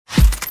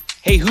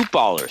Hey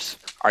Hoopballers,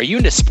 are you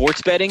into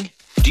sports betting?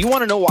 Do you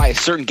want to know why a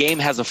certain game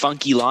has a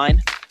funky line?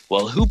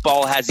 Well,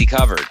 Hoopball has you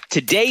covered.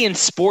 Today in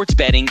Sports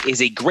Betting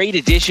is a great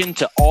addition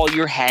to all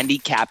your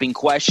handicapping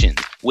questions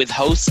with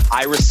hosts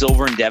Ira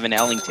Silver and Devin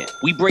Ellington.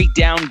 We break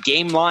down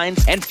game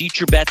lines and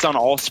future bets on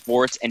all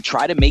sports and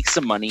try to make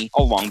some money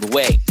along the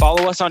way.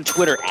 Follow us on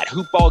Twitter at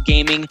Hoopball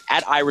Gaming,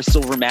 at Ira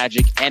Silver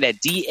Magic, and at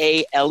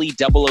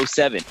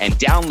DALE007. And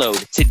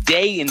download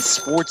Today in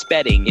Sports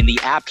Betting in the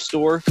App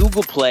Store,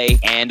 Google Play,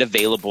 and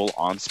available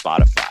on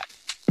Spotify.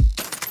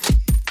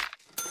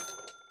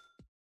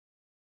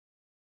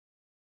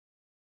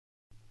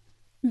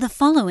 The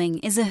following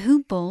is a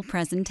Hoop Ball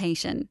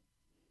presentation.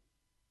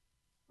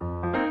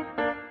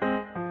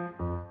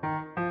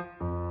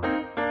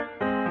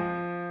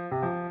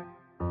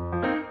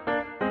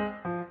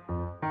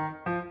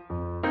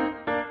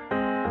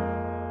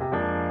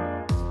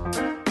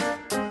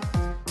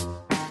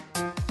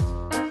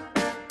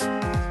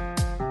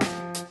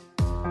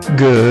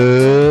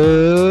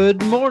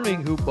 Good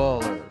morning, Hoop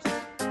Ballers,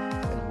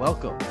 and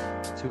welcome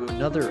to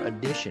another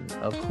edition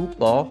of Hoop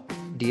Ball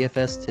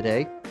DFS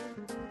Today.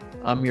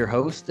 I'm your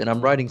host, and I'm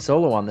riding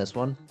solo on this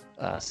one,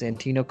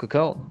 Santino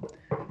Cocone.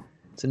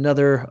 It's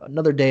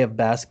another day of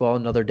basketball,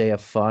 another day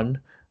of fun,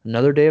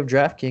 another day of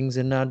DraftKings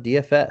and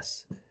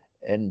DFS.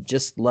 And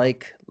just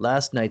like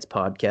last night's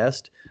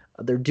podcast,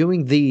 they're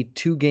doing the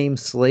two-game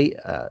slate.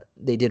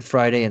 They did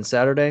Friday and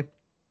Saturday,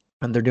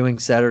 and they're doing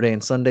Saturday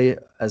and Sunday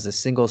as a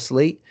single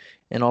slate,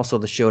 and also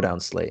the showdown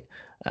slate.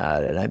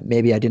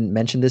 Maybe I didn't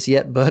mention this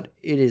yet, but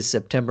it is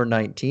September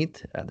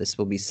 19th. This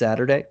will be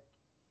Saturday.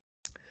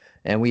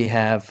 And we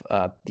have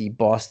the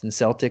Boston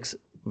Celtics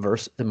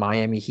versus the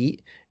Miami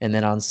Heat. And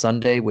then on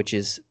Sunday, which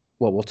is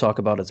what we'll talk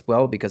about as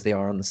well because they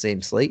are on the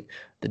same slate,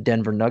 the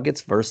Denver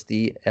Nuggets versus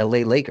the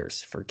LA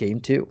Lakers for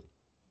Game 2.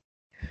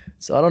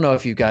 So I don't know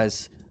if you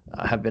guys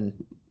have been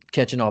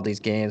catching all these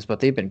games, but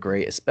they've been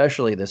great,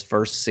 especially this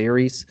first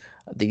series,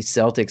 the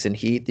Celtics and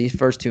Heat. These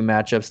first two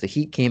matchups, the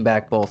Heat came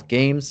back both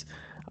games.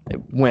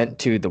 It went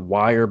to the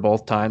wire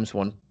both times,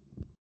 and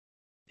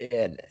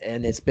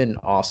it's been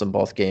awesome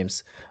both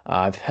games.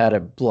 I've had a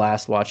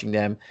blast watching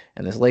them,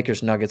 and this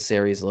Lakers-Nuggets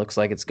series looks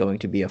like it's going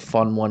to be a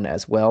fun one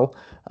as well.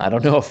 I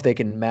don't know if they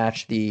can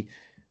match the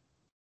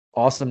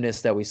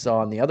awesomeness that we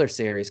saw in the other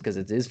series because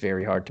it is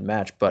very hard to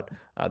match, but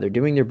they're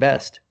doing their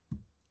best.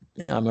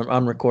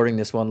 I'm recording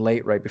this one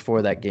late right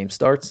before that game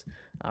starts,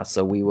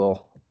 so we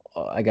will.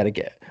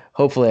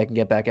 Hopefully I can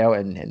get back out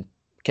and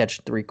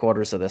catch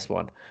 3/4 of this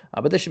one.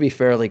 But this should be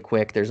fairly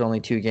quick. There's only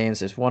two games.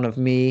 There's one of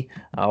me.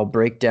 I'll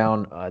break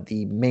down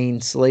the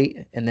main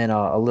slate and then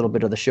a little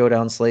bit of the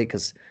showdown slate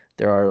because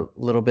there are a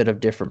little bit of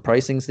different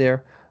pricings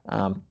there.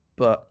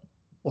 But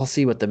we'll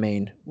see what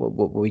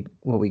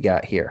what we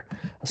got here.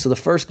 So the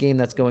first game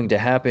that's going to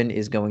happen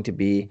is going to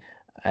be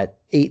at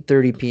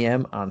 8:30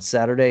 p.m. on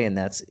Saturday, and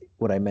that's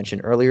what I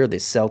mentioned earlier, the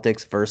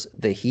Celtics versus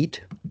the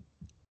Heat.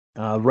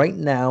 Right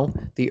now,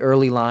 the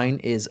early line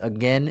is,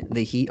 again,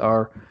 the Heat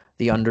are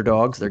the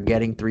underdogs. They're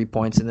getting 3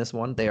 points in this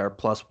one. They are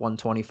plus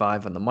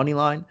 125 on the money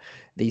line.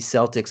 The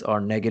Celtics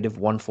are negative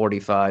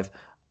 145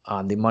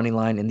 on the money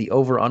line, and the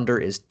over-under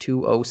is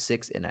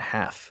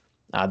 206.5.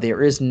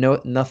 There is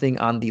nothing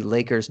on the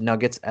Lakers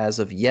Nuggets as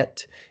of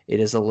yet. It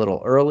is a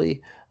little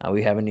early.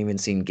 We haven't even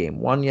seen game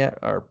one yet,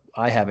 or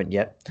I haven't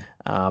yet.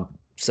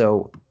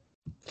 So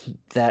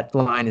that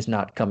line is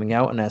not coming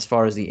out. And as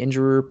far as the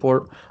injury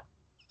report,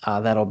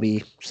 that'll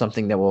be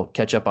something that we'll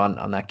catch up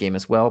on that game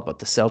as well. But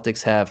the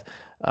Celtics have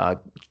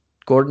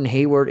Gordon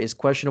Hayward is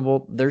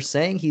questionable. They're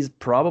saying he's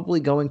probably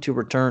going to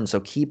return, so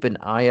keep an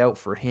eye out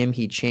for him.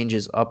 He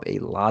changes up a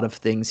lot of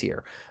things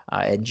here.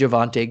 And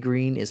Javonte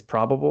Green is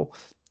probable,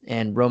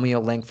 and Romeo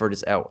Langford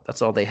is out.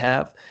 That's all they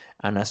have.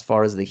 And as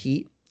far as the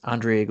Heat,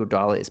 Andre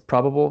Iguodala is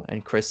probable,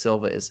 and Chris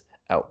Silva is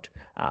out.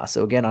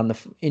 So again, on the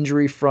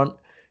injury front,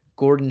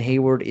 Gordon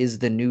Hayward is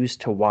the news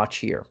to watch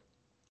here.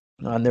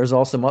 And there's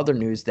also some other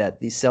news that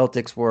the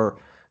Celtics were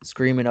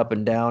screaming up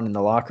and down in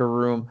the locker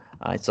room.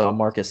 I saw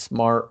Marcus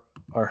Smart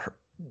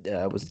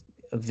was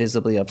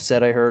visibly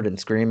upset, I heard, and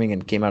screaming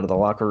and came out of the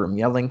locker room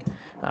yelling.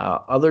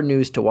 Other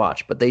news to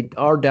watch, but they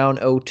are down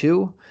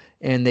 0-2,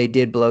 and they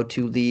did blow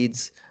two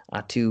leads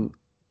to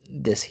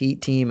this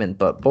Heat team.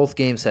 But both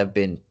games have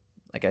been,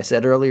 like I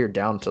said earlier,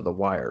 down to the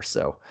wire.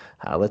 So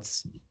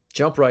let's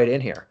jump right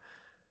in here.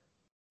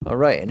 All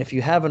right, and if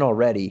you haven't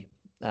already,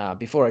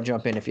 before I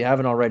jump in, if you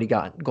haven't already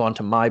gone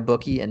to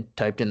MyBookie and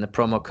typed in the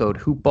promo code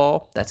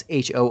HoopBall, that's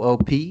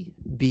HOOPBALL,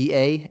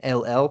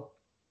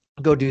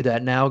 go do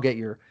that now. Get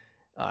your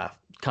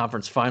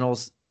conference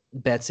finals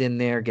bets in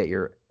there. Get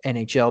your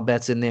NHL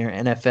bets in there.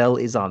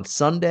 NFL is on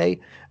Sunday,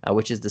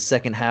 which is the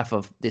second half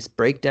of this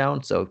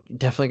breakdown. So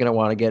definitely going to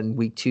want to get in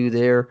week 2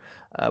 there.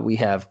 We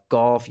have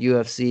golf,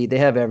 UFC. They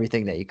have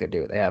everything that you could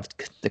do. They have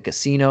the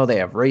casino. They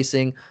have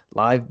racing,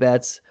 live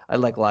bets. I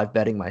like live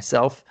betting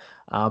myself.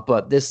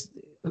 But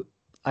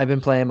I've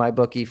been playing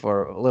MyBookie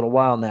for a little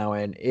while now,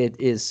 and it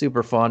is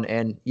super fun.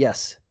 And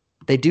yes,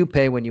 they do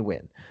pay when you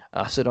win.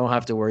 So don't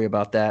have to worry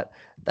about that.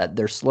 That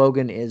their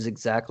slogan is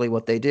exactly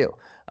what they do.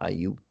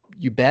 You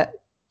bet,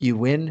 you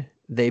win,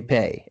 they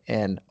pay.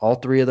 And all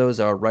three of those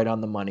are right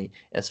on the money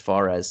as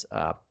far as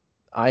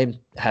I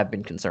have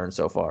been concerned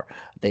so far.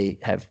 They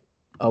have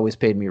always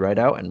paid me right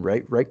out and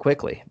right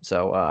quickly.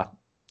 So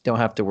don't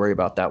have to worry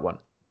about that one.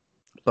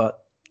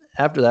 But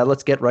after that,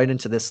 let's get right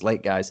into this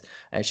slate, guys.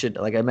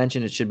 Like I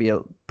mentioned, it should be a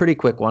pretty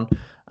quick one.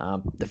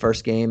 The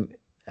first game,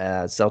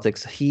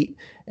 Celtics Heat,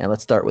 and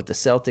let's start with the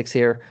Celtics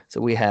here.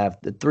 So we have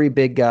the three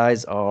big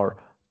guys are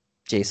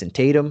Jason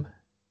Tatum,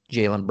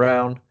 Jaylen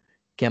Brown,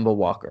 Kemba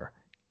Walker.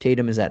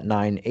 Tatum is at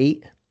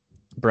 9-8.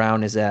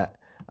 Brown is at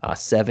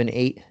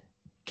 7-8.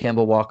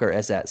 Kemba Walker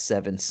is at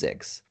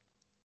 7-6.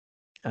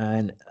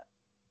 And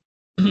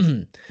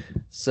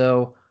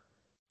so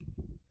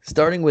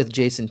starting with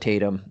Jason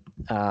Tatum,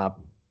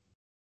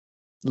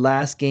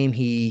 last game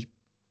he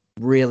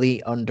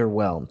really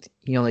underwhelmed.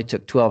 He only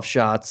took 12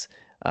 shots.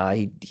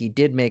 He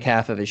did make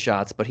half of his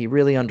shots, but he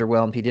really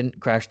underwhelmed. He didn't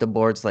crash the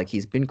boards like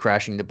he's been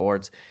crashing the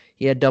boards.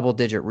 He had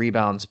double-digit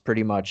rebounds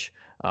pretty much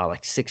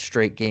like 6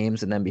 straight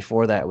games, and then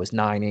before that it was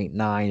 9, 8,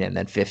 9, and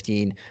then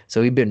 15.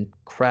 So he'd been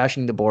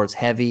crashing the boards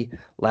heavy.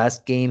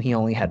 Last game he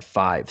only had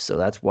 5, so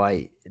that's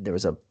why there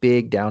was a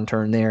big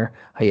downturn there.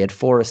 He had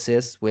 4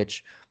 assists,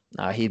 which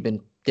he'd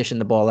been dishing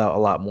the ball out a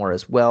lot more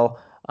as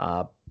well.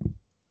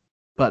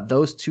 But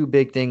those two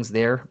big things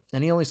there,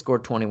 and he only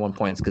scored 21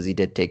 points because he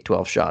did take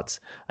 12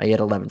 shots. He had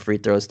 11 free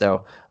throws,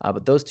 though.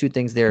 But those two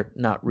things there,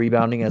 not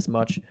rebounding as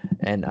much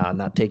and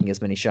not taking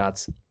as many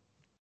shots,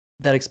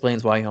 that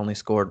explains why he only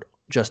scored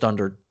just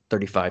under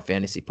 35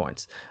 fantasy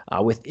points.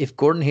 If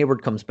Gordon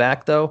Hayward comes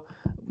back, though,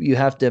 you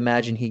have to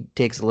imagine he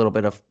takes a little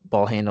bit of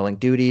ball handling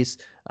duties,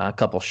 a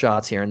couple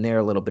shots here and there,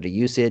 a little bit of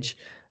usage.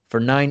 For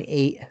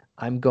 9-8,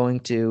 I'm going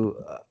to...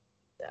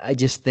 I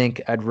just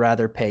think I'd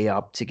rather pay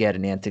up to get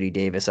an Anthony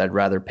Davis. I'd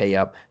rather pay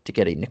up to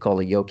get a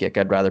Nikola Jokic.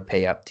 I'd rather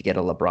pay up to get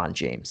a LeBron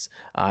James.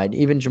 And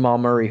even Jamal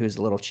Murray, who's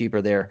a little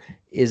cheaper there,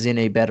 is in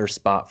a better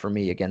spot for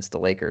me against the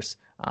Lakers.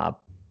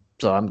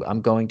 So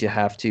I'm going to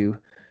have to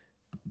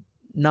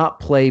not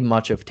play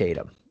much of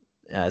Tatum,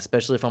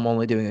 especially if I'm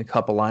only doing a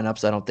couple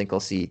lineups. I don't think I'll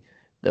see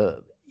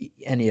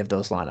any of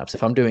those lineups.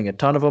 If I'm doing a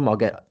ton of them, I'll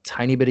get a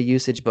tiny bit of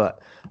usage.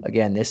 But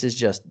again, this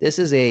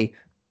is a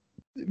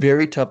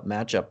very tough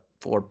matchup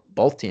for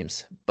both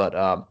teams. But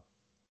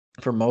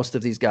for most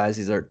of these guys,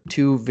 these are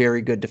two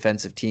very good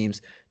defensive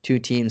teams, two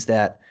teams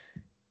that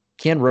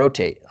can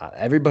rotate.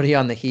 Everybody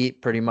on the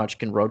Heat pretty much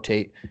can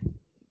rotate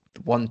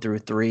 1 through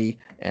 3,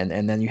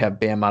 and then you have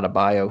Bam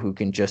Adebayo who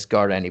can just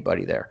guard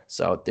anybody there.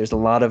 So there's a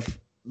lot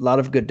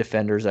of good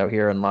defenders out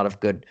here and a lot of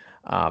good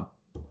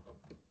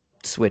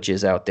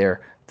switches out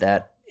there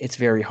that it's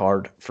very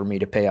hard for me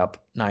to pay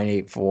up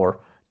 9-8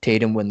 for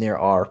Tatum when there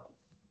are.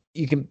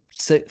 You can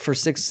for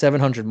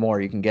 600-700 more.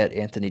 You can get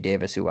Anthony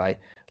Davis, who I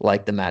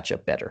like the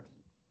matchup better.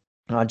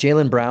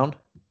 Jaylen Brown,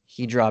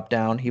 he dropped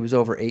down. He was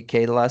over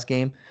 8K the last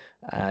game.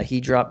 He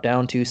dropped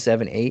down to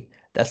 7-8.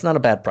 That's not a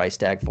bad price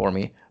tag for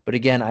me. But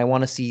again, I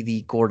want to see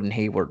the Gordon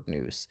Hayward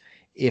news.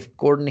 If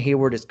Gordon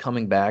Hayward is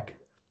coming back,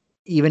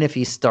 even if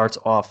he starts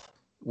off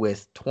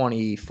with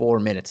 24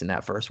 minutes in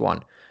that first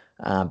one,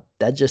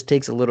 that just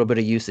takes a little bit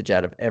of usage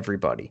out of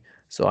everybody.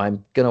 So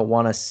I'm going to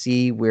want to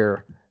see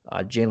where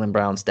Jaylen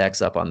Brown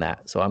stacks up on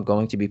that. So I'm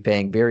going to be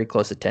paying very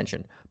close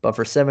attention. But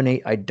for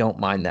 7-8, I don't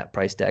mind that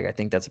price tag. I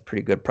think that's a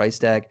pretty good price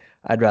tag.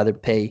 I'd rather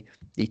pay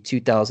the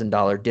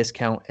 $2,000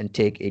 discount and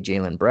take a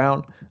Jaylen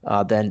Brown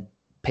than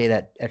pay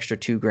that extra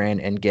 $2,000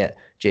 and get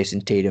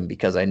Jason Tatum,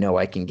 because I know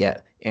I can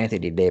get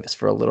Anthony Davis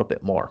for a little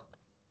bit more.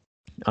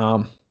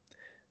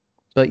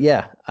 But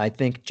yeah, I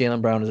think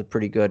Jaylen Brown is a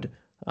pretty good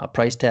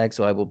price tag,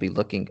 so I will be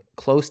looking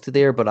close to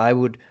there. But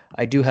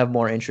I do have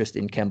more interest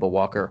in Kemba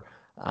Walker.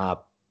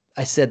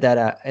 I said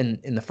that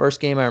in the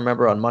first game. I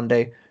remember on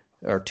Monday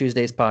or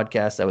Tuesday's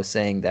podcast, I was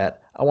saying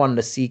that I wanted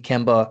to see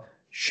Kemba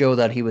show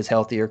that he was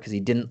healthier because he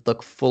didn't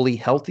look fully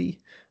healthy.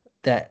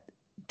 That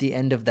the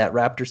end of that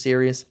Raptor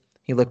series,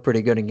 he looked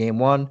pretty good in game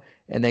 1,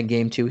 and then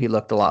game 2 he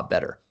looked a lot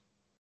better.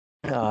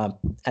 At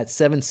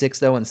 7-6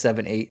 though and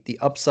 7-8, the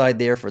upside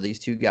there for these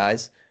two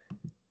guys,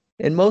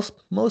 and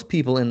most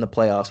people in the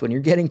playoffs, when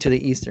you're getting to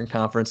the Eastern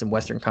Conference and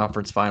Western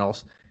Conference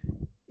Finals,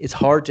 it's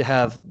hard to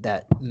have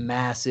that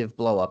massive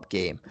blow-up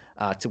game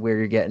to where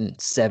you're getting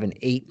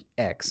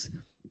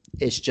 7-8x.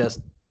 It's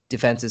just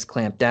defenses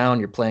clamp down.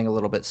 You're playing a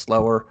little bit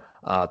slower.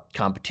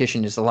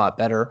 Competition is a lot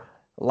better.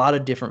 A lot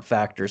of different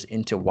factors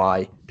into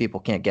why people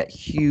can't get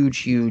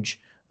huge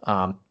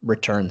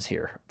returns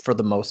here for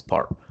the most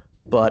part.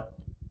 But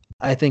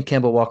I think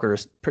Kemba Walker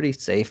is pretty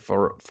safe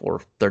for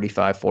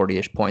 35,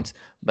 40-ish points.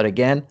 But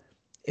again,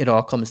 it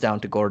all comes down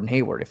to Gordon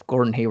Hayward. If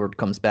Gordon Hayward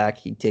comes back,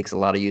 he takes a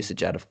lot of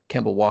usage out of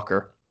Kemba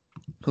Walker,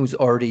 who's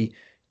already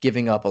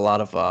giving up a lot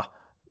of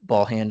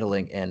ball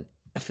handling and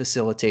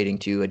facilitating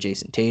to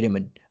Jason Tatum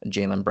and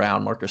Jaylen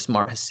Brown. Marcus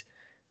Smart has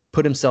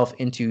put himself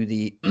into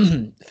the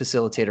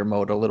facilitator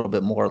mode a little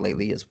bit more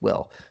lately as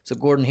well. So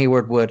Gordon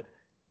Hayward would,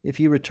 if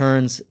he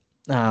returns,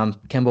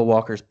 Kemba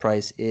Walker's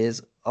price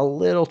is a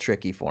little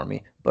tricky for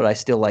me, but I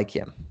still like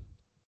him.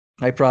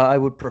 I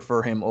would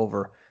prefer him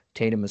over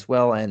Tatum as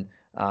well, and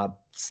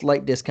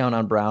Slight discount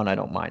on Brown. I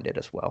don't mind it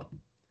as well.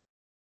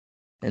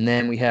 And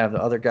then we have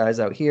the other guys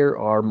out here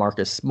are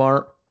Marcus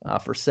Smart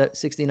for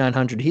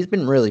 6,900. He's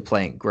been really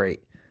playing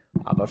great.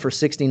 But for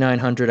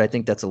 6,900, I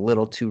think that's a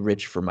little too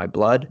rich for my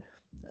blood,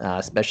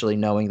 especially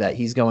knowing that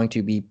he's going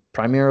to be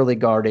primarily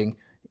guarding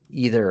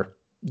either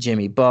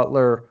Jimmy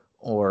Butler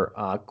or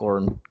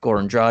Goran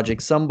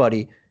Dragic,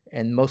 somebody,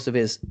 and most of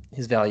his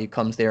value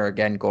comes there.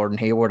 Again, Gordon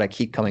Hayward. I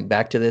keep coming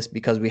back to this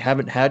because we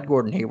haven't had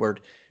Gordon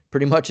Hayward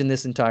pretty much in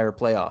this entire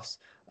playoffs.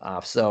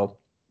 So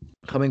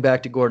coming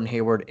back to Gordon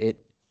Hayward,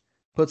 it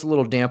puts a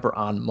little damper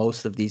on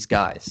most of these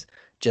guys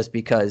just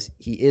because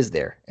he is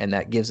there, and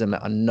that gives them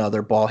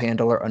another ball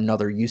handler,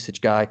 another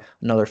usage guy,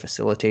 another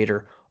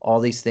facilitator,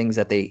 all these things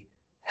that they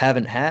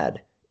haven't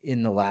had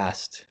in the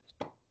last,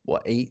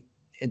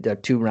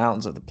 2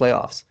 rounds of the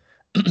playoffs.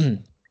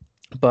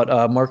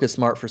 But Marcus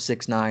Smart for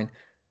 6'9",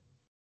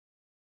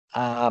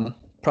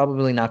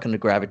 probably not going to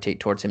gravitate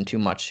towards him too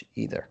much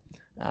either.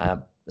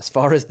 As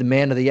far as the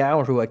man of the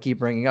hour, who I keep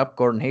bringing up,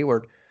 Gordon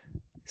Hayward,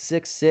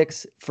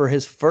 6'6" for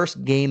his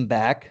first game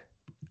back.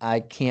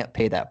 I can't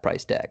pay that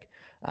price tag.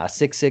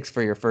 6'6"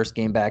 for your first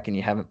game back, and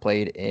you haven't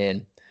played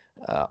in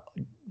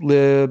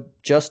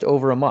just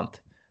over a month.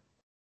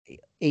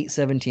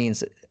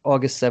 8/17,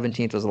 August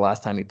 17th was the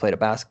last time he played a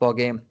basketball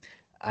game.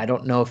 I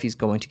don't know if he's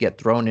going to get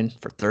thrown in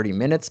for 30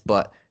 minutes,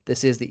 but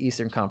this is the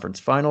Eastern Conference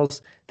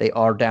Finals. They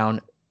are down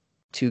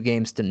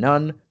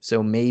 2-0,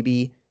 so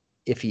maybe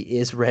if he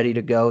is ready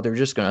to go, they're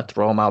just going to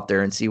throw him out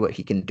there and see what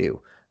he can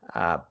do.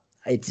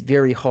 It's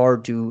very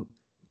hard to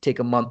take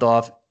a month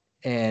off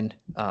and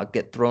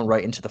get thrown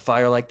right into the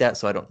fire like that,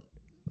 so I don't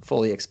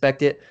fully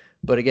expect it.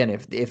 But again,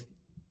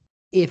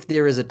 if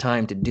there is a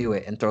time to do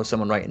it and throw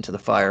someone right into the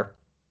fire,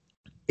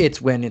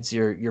 it's when it's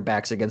your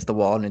back's against the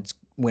wall and it's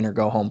win or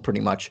go home pretty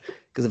much.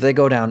 Because if they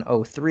go down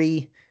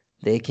 0-3,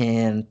 they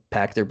can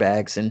pack their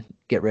bags and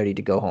get ready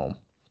to go home.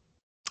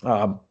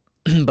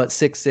 But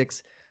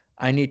 6'6",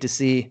 I need to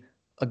see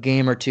a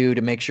game or two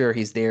to make sure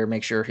he's there,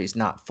 make sure he's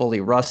not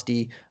fully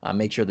rusty,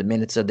 make sure the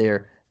minutes are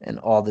there, and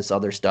all this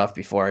other stuff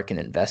before I can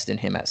invest in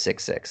him at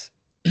 6'6".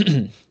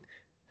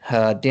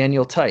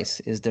 Daniel Theis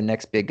is the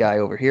next big guy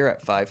over here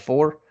at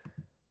 5'4".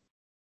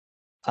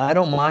 I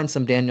don't mind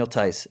some Daniel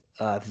Theis,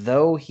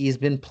 though he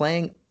hasn't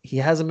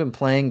been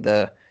playing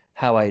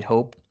how I'd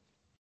hope.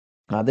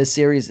 This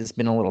series has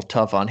been a little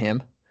tough on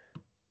him,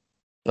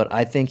 but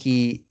I think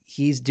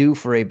he's due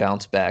for a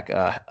bounce back.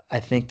 I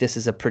think this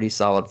is a pretty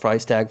solid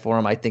price tag for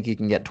him. I think he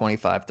can get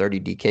 25, 30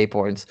 DK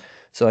points,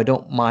 so I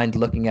don't mind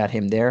looking at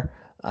him there.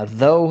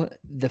 Though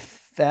the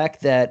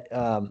fact that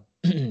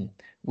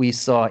we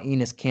saw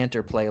Enes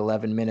Kanter play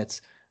 11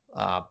 minutes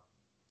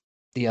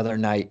the other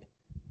night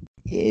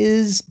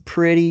is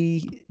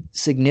pretty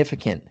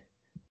significant.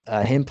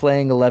 Him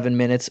playing 11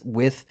 minutes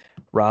with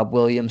Rob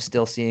Williams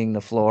still seeing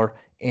the floor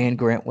and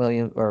Grant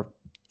Williams,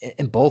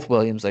 and both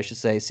Williams, I should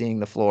say, seeing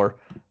the floor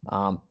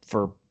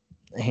for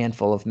a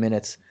handful of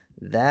minutes,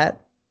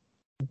 that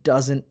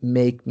doesn't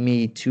make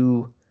me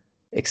too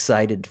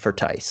excited for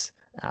Theis.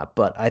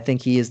 But I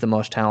think he is the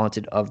most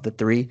talented of the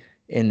three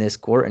in this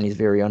court, and he's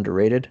very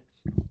underrated.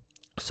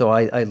 So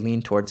I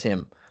lean towards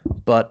him.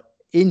 But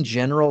in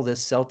general,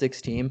 this Celtics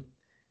team,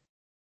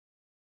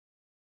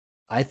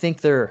 I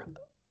think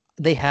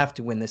they have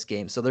to win this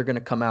game, so they're going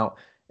to come out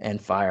and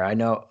fire. I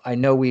know.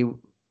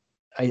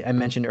 I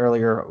mentioned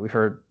earlier, we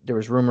heard there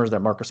was rumors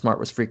that Marcus Smart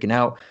was freaking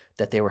out,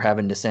 that they were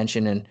having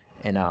dissension and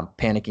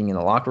panicking in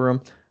the locker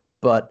room,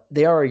 but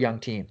they are a young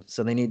team,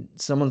 so they need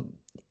someone.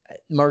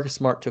 Marcus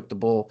Smart took the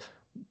bull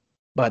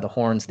by the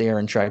horns there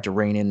and tried to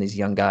rein in these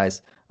young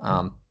guys.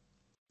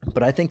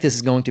 But I think this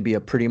is going to be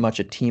pretty much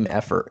a team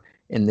effort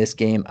in this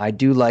game. I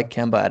do like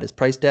Kemba at his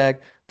price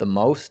tag the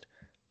most,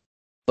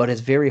 but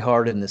it's very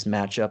hard in this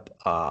matchup.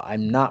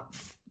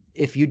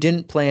 If you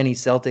didn't play any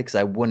Celtics,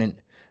 I wouldn't,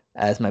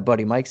 as my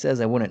buddy Mike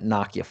says, I wouldn't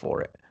knock you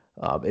for it.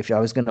 If I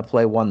was going to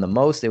play one the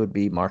most, it would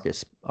be Kemba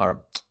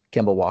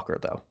Walker,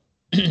 though.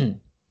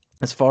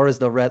 As far as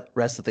the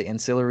rest of the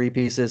ancillary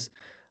pieces,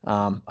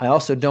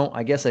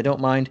 I guess I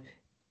don't mind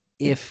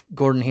if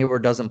Gordon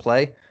Hayward doesn't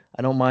play.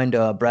 I don't mind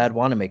Brad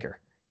Wanamaker.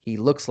 He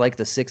looks like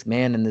the sixth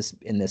man in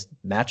this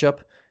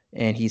matchup,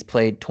 and he's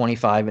played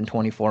 25 and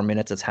 24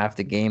 minutes. That's half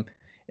the game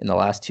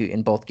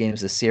in both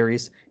games this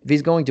series. If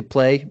he's going to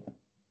play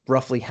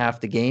roughly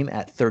half the game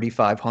at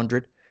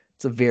 3,500,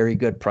 it's a very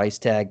good price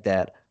tag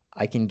that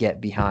I can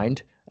get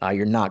behind.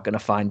 You're not going to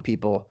find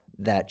people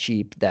that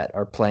cheap that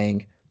are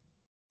playing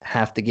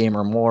half the game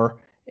or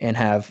more and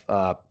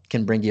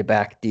can bring you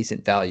back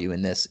decent value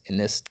in this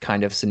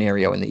kind of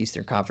scenario in the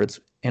Eastern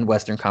Conference and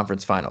Western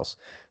Conference Finals.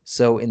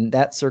 So in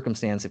that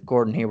circumstance, if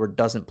Gordon Hayward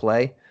doesn't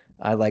play,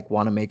 I like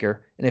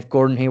Wanamaker. And if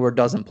Gordon Hayward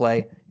doesn't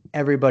play,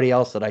 everybody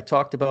else that I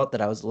talked about that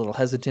I was a little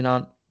hesitant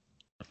on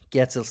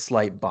gets a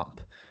slight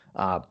bump.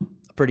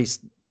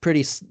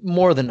 Pretty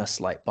more than a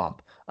slight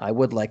bump. I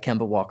would like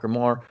Kemba Walker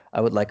more. I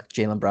would like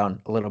Jaylen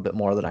Brown a little bit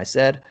more than I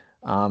said.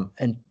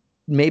 And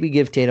maybe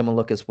give Tatum a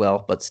look as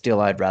well, but still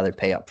I'd rather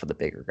pay up for the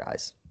bigger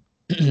guys.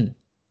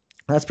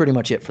 That's pretty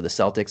much it for the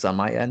Celtics on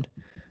my end.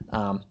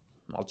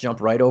 I'll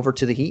jump right over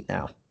to the Heat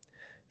now.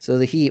 So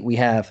the Heat, we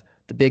have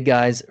the big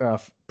guys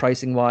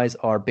pricing-wise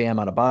are Bam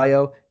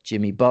Adebayo,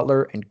 Jimmy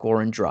Butler, and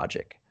Goran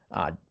Dragic.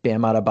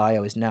 Bam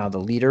Adebayo is now the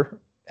leader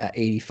at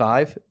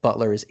 85.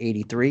 Butler is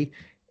 83.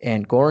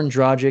 And Goran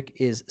Dragic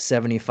is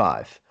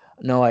 75.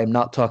 No, I'm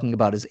not talking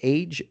about his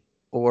age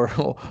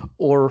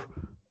or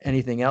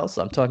anything else.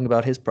 I'm talking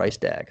about his price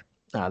tag.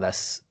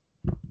 Let's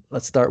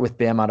start with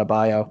Bam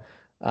Adebayo.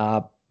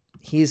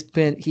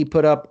 He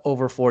put up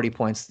over 40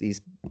 points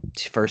these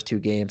first two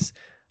games.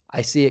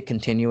 I see it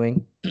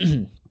continuing.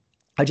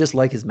 I just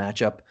like his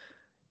matchup.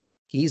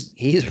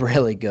 He's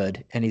really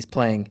good, and he's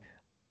playing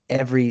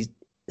every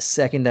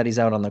second that he's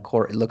out on the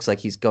court. It looks like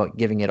he's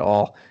giving it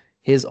all.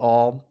 His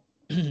all.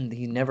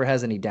 He never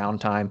has any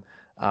downtime.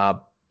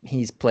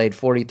 He's played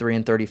 43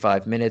 and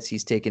 35 minutes.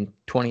 He's taken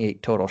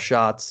 28 total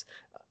shots,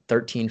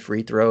 13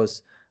 free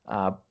throws.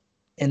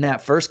 In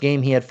that first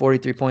game, he had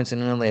 43 points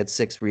and only had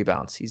 6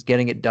 rebounds. He's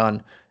getting it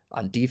done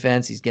on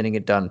defense. He's getting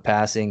it done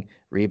passing,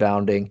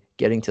 rebounding,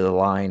 getting to the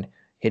line,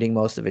 hitting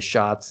most of his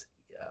shots.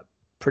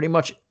 Pretty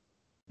much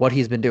what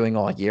he's been doing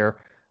all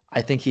year.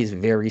 I think he's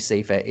very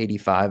safe at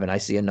 85, and I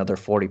see another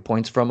 40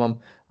 points from him.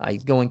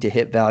 He's going to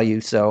hit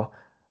value, so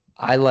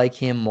I like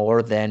him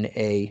more than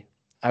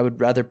I would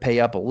rather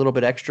pay up a little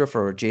bit extra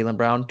for a Jaylen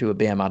Brown to a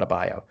Bam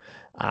Adebayo.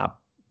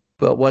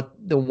 But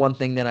the one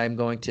thing that I'm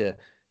going to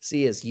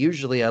see is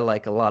usually I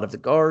like a lot of the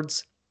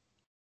guards.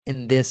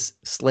 In this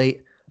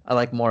slate, I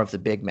like more of the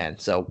big men.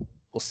 So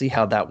we'll see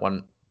how that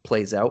one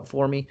plays out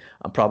for me.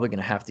 I'm probably going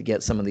to have to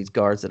get some of these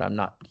guards that I'm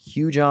not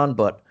huge on,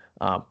 but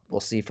we'll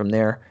see from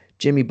there.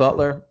 Jimmy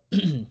Butler,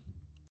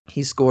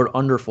 he scored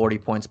under 40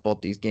 points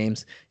both these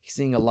games. He's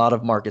seeing a lot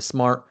of Marcus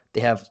Smart.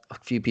 They have a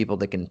few people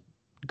that can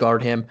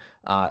guard him,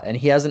 and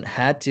he hasn't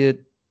had to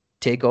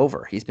take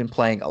over. He's been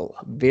playing a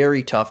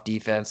very tough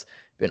defense,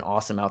 been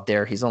awesome out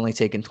there. He's only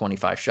taken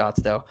 25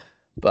 shots, though.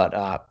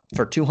 But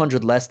for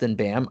 200 less than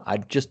Bam,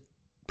 I'd just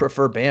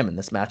prefer Bam in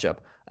this matchup.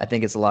 I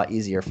think it's a lot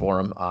easier for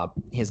him.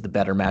 He has the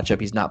better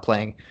matchup. He's not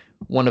playing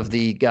one of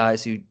the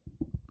guys who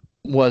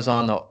was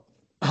on the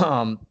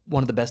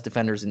one of the best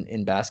defenders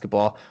in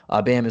basketball.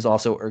 Bam is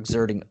also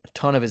exerting a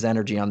ton of his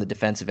energy on the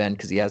defensive end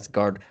because he has to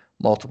guard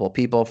multiple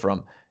people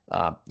from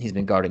he's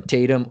been guarding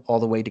Tatum all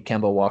the way to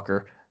Kemba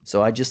Walker.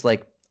 So I just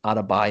like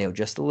Adebayo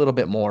just a little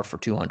bit more for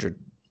 200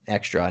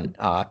 extra. And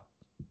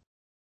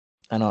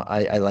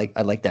I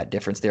like that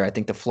difference there. I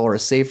think the floor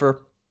is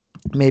safer.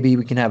 Maybe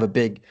we can have a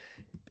big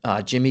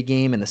Jimmy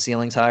game and the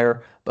ceiling's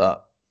higher,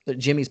 but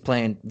Jimmy's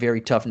playing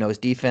very tough nose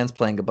defense,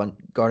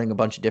 guarding a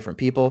bunch of different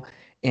people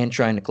and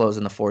trying to close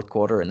in the fourth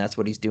quarter, and that's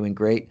what he's doing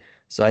great.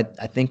 So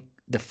I think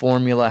the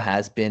formula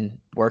has been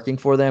working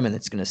for them, and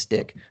it's going to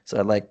stick. So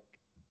I like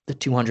the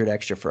 200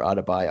 extra for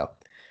Adebayo.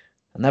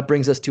 And that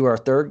brings us to our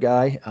third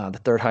guy.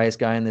 The third highest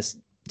guy in this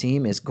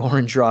team is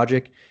Goran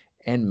Dragic.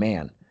 And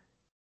man,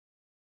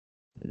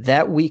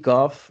 that week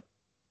off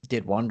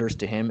did wonders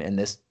to him, and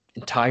this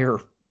entire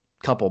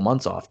couple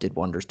months off did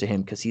wonders to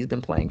him because he's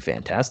been playing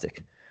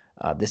fantastic.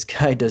 This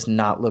guy does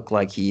not look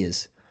like he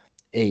is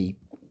a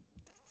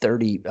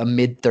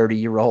mid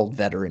 30-year-old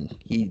veteran.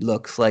 He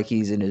looks like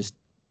he's in his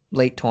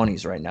late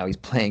 20s right now. He's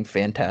playing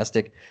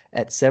fantastic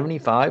at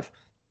 75.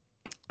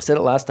 I said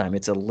it last time.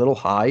 It's a little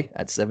high.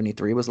 At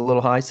 73 was a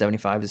little high.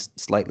 75 is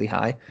slightly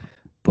high.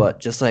 But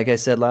just like I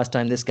said last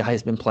time, this guy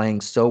has been playing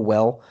so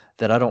well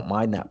that I don't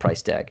mind that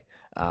price tag.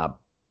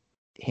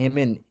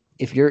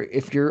 If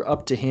you're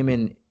up to him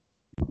and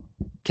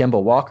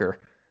Kemba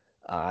Walker,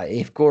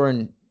 if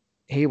Gordon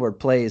Hayward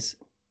plays,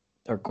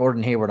 or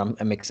Gordon Hayward, I'm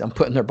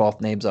putting their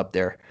both names up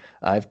there.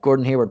 If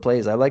Gordon Hayward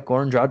plays, I like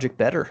Goran Dragic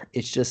better.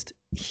 It's just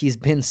he's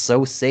been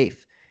so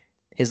safe.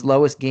 His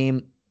lowest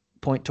game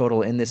point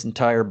total in this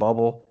entire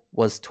bubble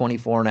was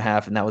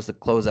 24.5, and that was the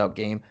closeout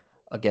game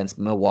against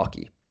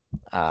Milwaukee.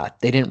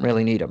 They didn't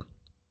really need him.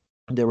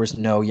 There was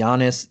no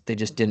Giannis. They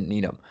just didn't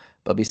need him.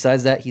 But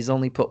besides that, he's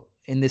only put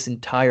in this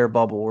entire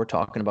bubble, we're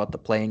talking about the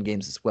play-in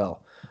games as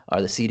well,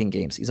 or the seeding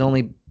games. He's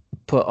only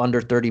put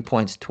under 30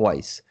 points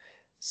twice.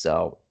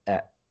 So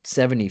at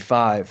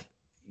 75,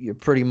 you're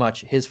pretty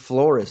much, his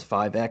floor is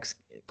 5x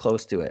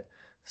close to it.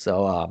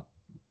 So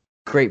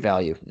great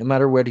value. No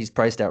matter what he's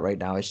priced at right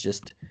now, it's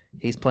just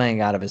he's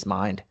playing out of his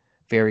mind.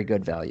 Very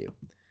good value.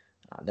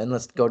 Then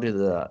let's go to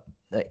the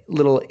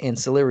little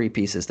ancillary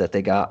pieces that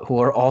they got who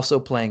are also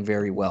playing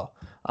very well.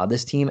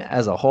 This team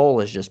as a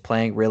whole is just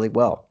playing really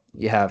well.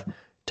 You have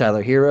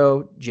Tyler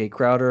Hero, Jay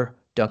Crowder,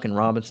 Duncan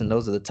Robinson.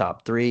 Those are the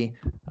top three.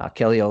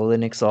 Kelly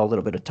Olynyk saw a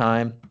little bit of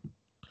time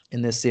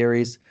in this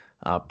series,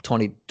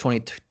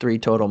 23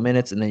 total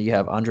minutes. And then you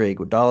have Andre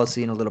Iguodala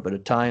seeing a little bit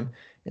of time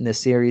in this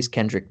series.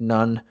 Kendrick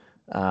Nunn.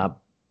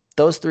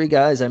 Those three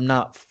guys I'm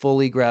not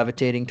fully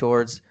gravitating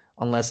towards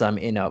unless I'm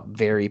in a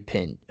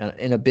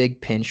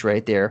big pinch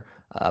right there.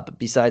 But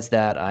besides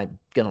that, I'm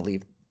going to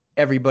leave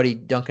everybody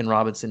Duncan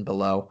Robinson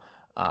below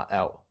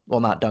out. Well,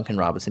 not Duncan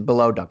Robinson,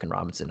 below Duncan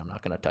Robinson. I'm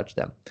not going to touch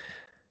them.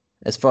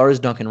 As far as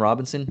Duncan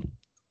Robinson,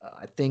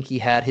 I think he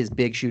had his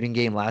big shooting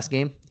game last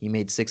game. He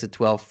made 6 of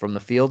 12 from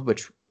the field,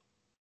 which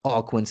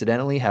all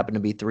coincidentally happened to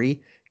be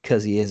 3.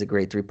 because he is a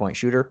great three-point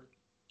shooter.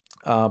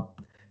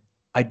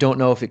 I don't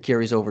know if it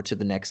carries over to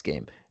the next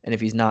game. And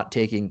if he's not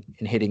taking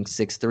and hitting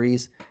 6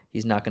 threes,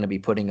 he's not going to be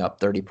putting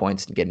up 30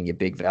 points and getting a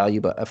big value.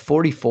 But at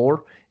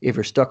 44, if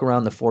you're stuck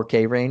around the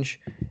 4K range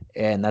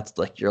and that's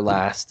like your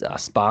last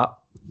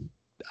spot,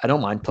 I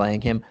don't mind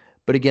playing him.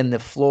 But again, the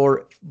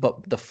floor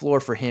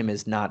for him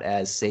is not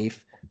as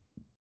safe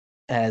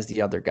as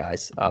the other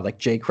guys, like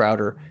Jay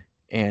Crowder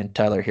and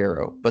Tyler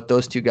Hero. But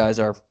those two guys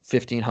are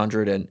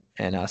 1,500 and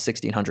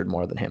 1,600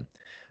 more than him.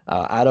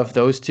 Out of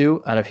those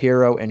two, out of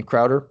Hero and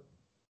Crowder,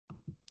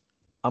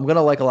 I'm going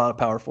to like a lot of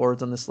power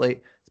forwards on this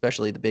slate,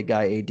 especially the big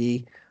guy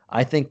AD.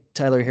 I think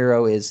Tyler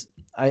Hero he's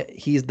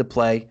the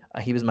play.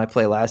 He was my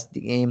play last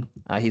game.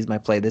 He's my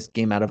play this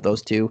game out of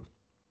those two.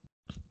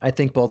 I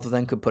think both of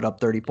them could put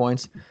up 30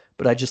 points,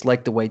 but I just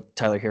like the way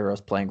Tyler Hero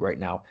is playing right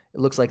now. It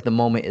looks like the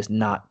moment is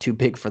not too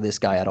big for this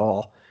guy at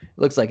all. It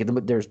looks like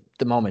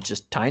the moment's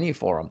just tiny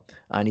for him,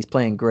 and he's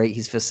playing great.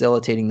 He's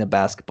facilitating the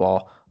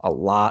basketball a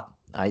lot.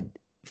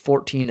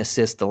 14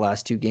 assists the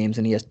last 2 games,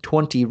 and he has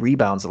 20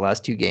 rebounds the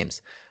last 2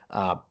 games.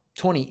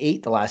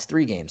 28 the last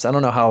 3 games. I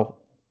don't know how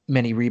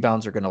many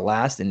rebounds are going to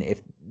last and if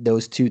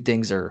those 2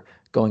 things are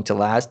going to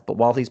last, but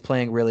while he's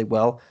playing really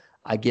well,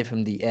 I give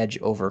him the edge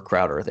over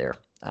Crowder there.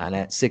 And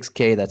at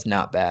 6K, that's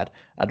not bad.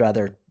 I'd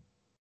rather,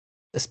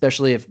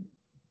 especially if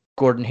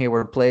Gordon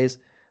Hayward plays,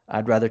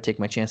 I'd rather take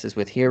my chances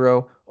with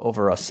Hero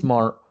over a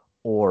Smart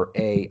or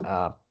a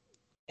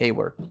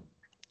Hayward.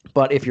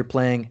 But if you're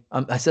playing,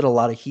 I said a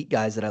lot of Heat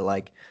guys that I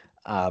like.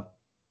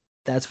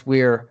 That's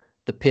where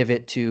the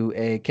pivot to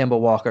a Kemba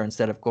Walker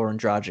instead of Goran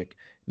Dragic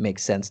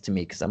makes sense to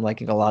me because I'm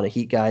liking a lot of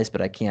Heat guys,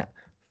 but I can't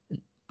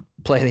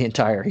play the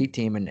entire Heat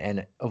team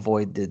and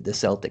avoid the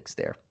Celtics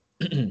there.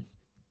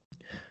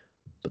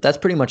 But that's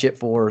pretty much it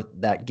for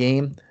that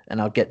game,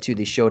 and I'll get to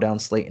the showdown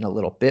slate in a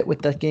little bit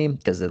with that game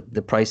because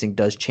the pricing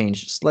does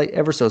change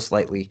ever so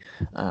slightly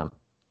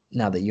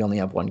now that you only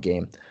have one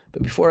game.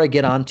 But before I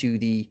get on to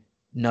the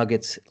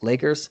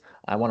Nuggets-Lakers,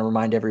 I want to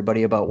remind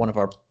everybody about one of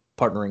our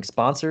partnering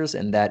sponsors,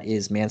 and that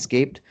is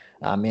Manscaped.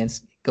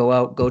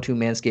 Go to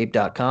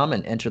manscaped.com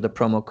and enter the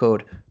promo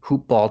code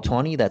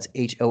HoopBall20. That's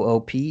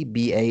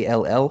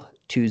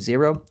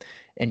HOOPBALL20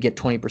 and get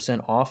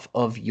 20% off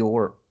of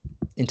your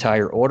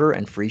entire order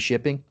and free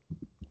shipping.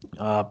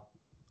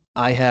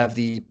 I have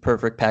the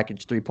Perfect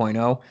Package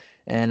 3.0,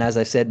 and as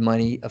I said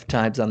many of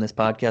times on this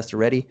podcast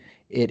already,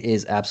 it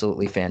is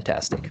absolutely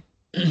fantastic.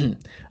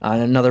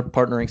 Another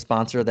partnering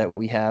sponsor that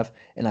we have,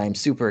 and I'm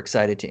super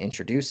excited to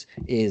introduce,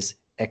 is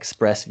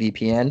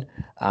ExpressVPN.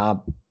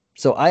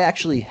 So I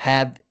actually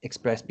have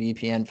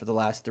ExpressVPN for the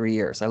last 3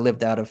 years. I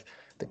lived out of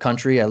the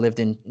country. I lived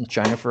in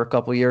China for a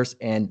couple of years,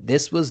 and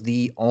this was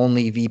the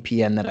only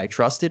VPN that I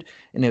trusted,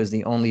 and it was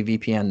the only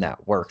VPN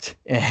that worked.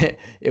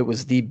 It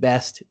was the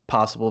best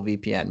possible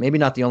VPN. Maybe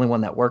not the only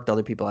one that worked.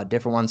 Other people had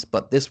different ones,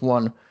 but this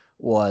one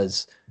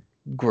was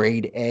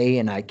grade A,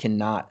 and I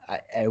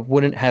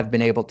wouldn't have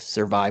been able to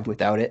survive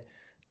without it,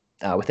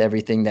 with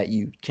everything that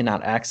you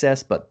cannot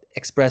access. But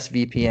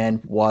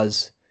ExpressVPN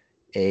was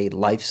a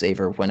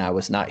lifesaver when I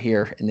was not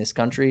here in this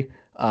country.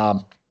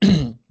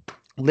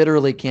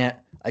 Literally can't.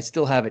 I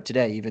still have it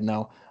today, even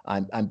though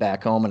I'm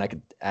back home and I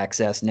could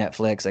access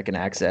Netflix, I can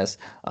access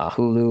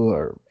Hulu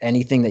or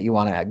anything that you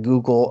want to add,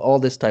 Google, all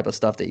this type of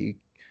stuff that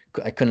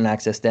I couldn't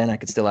access then, I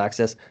could still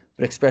access.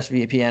 But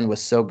ExpressVPN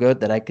was so good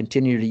that I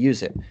continue to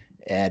use it.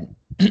 And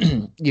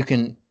you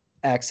can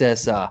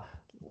access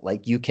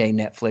like UK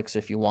Netflix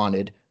if you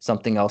wanted,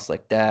 something else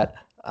like that.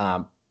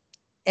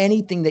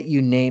 Anything that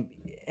you name,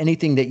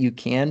 anything that you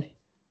can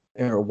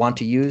or want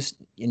to use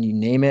and you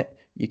name it,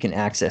 you can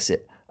access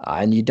it.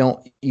 And you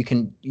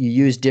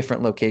use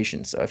different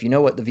locations. So if you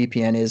know what the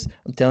VPN is,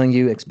 I'm telling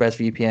you,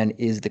 ExpressVPN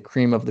is the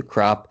cream of the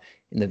crop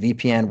in the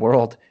VPN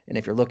world. And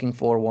if you're looking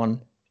for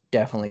one,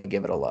 definitely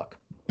give it a look.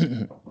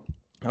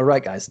 All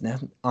right, guys, now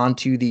on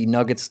to the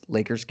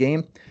Nuggets-Lakers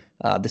game.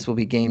 This will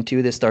be game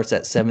 2. This starts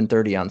at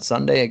 7:30 on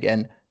Sunday.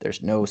 Again,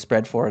 there's no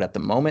spread for it at the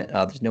moment.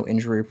 There's no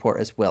injury report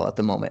as well at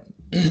the moment.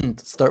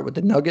 To start with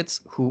the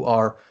Nuggets, who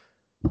are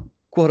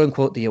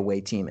quote-unquote the away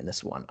team in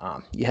this one.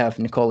 You have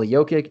Nikola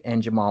Jokic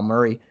and Jamal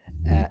Murray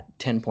at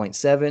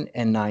 10.7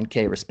 and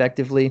 9K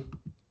respectively.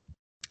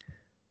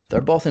 They're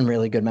both in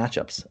really good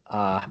matchups.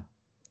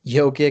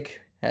 Jokic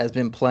has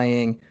been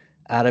playing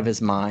out of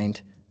his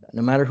mind.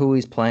 No matter who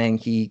he's playing,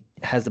 he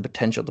has the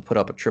potential to put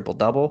up a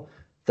triple-double,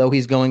 though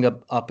he's going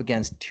up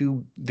against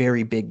 2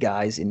 very big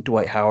guys in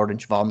Dwight Howard and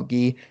JaVale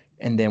McGee.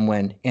 And then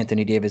when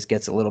Anthony Davis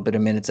gets a little bit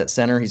of minutes at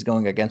center, he's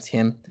going against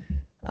him.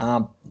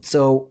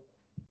 So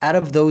out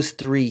of those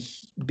 3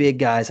 big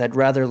guys, I'd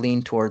rather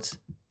lean towards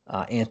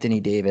Anthony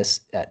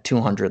Davis at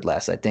 200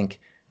 less. I think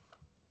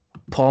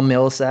Paul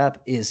Millsap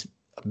is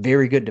a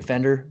very good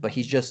defender, but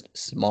he's just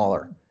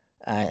smaller.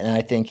 And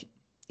I think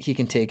he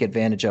can take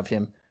advantage of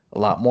him a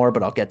lot more,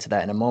 but I'll get to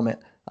that in a moment.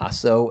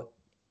 So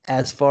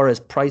as far as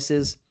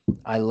prices,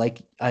 I love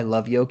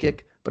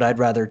Jokic, but I'd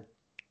rather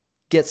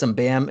get some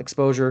Bam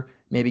exposure,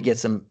 maybe get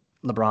some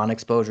LeBron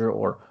exposure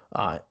or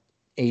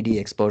AD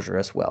exposure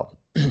as well.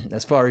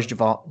 As far as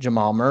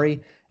Jamal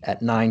Murray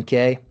at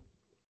 9K.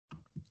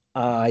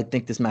 I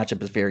think this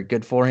matchup is very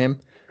good for him.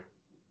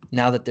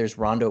 Now that there's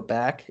Rondo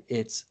back,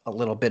 it's a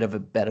little bit of a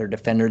better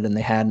defender than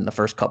they had in the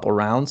first couple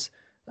rounds,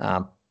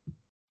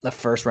 the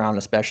first round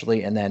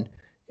especially, and then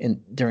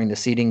during the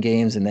seeding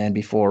games, and then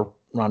before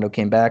Rondo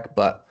came back.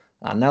 But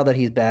now that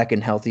he's back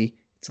and healthy,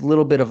 it's a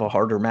little bit of a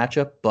harder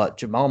matchup. But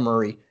Jamal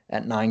Murray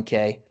at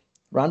 9K,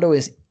 Rondo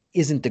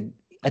isn't the.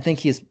 I think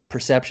his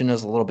perception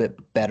is a little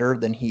bit better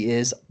than he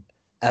is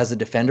as a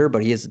defender,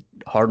 but he is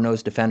a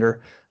hard-nosed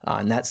defender.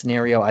 In that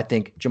scenario, I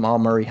think Jamal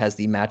Murray has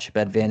the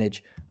matchup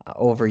advantage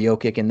over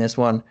Jokic in this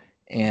one.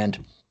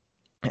 And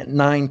at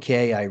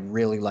 9K, I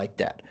really like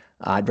that.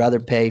 I'd rather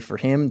pay for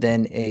him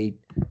than a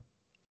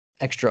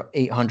extra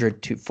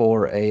 800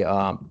 for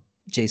a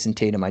Jason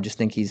Tatum. I just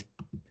think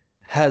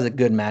has a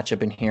good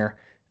matchup in here.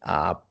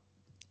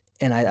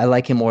 And I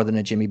like him more than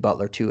a Jimmy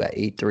Butler too at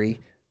 8-3.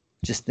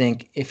 Just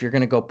think if you're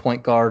going to go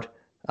point guard,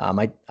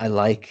 I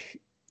like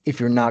if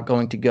you're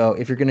going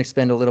to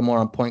spend a little more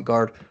on point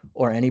guard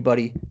or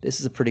anybody, this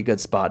is a pretty good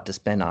spot to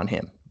spend on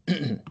him.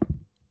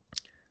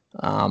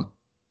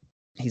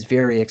 He's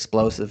very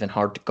explosive and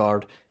hard to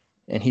guard,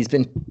 and he's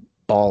been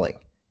balling,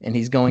 and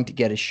he's going to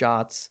get his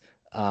shots,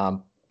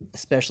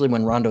 especially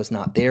when Rondo's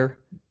not there.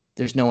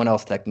 There's no one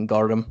else that can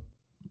guard him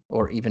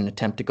or even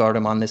attempt to guard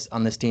him on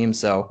this team.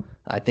 So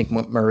I think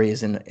Murray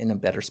is in a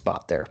better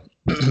spot there.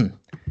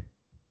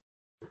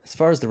 As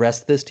far as the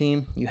rest of this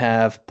team, you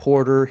have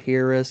Porter,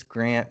 Harris,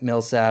 Grant,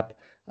 Millsap,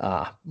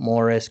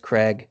 Morris,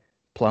 Craig,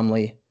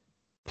 Plumlee.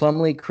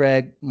 Plumlee,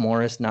 Craig,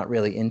 Morris, not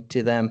really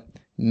into them.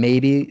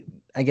 Maybe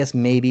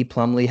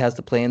Plumlee has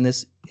to play in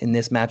this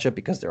matchup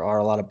because there are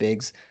a lot of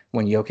bigs.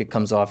 When Jokic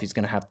comes off, he's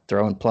going to have to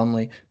throw in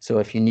Plumlee. So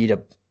if you need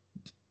a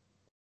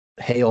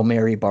Hail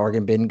Mary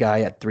bargain bin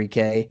guy at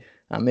 3K,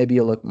 maybe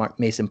you'll look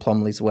Mason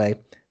Plumlee's way.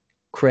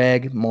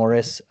 Craig,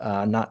 Morris,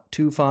 not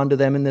too fond of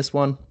them in this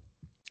one.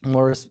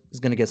 Morris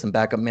is going to get some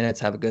backup minutes,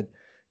 have a good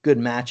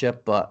matchup,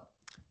 but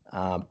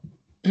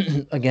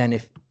again,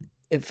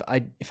 if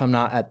I'm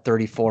not at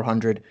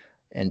 3,400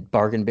 and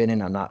bargain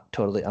binning, I'm not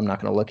going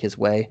to look his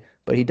way.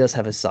 But he does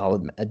have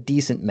a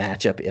decent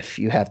matchup if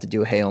you have to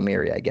do a Hail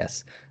Mary, I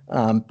guess.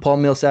 Paul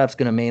Millsap's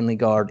going to mainly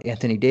guard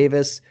Anthony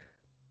Davis.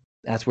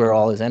 That's where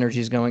all his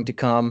energy is going to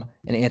come,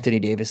 and Anthony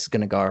Davis is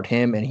going to guard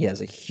him, and he has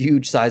a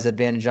huge size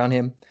advantage on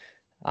him.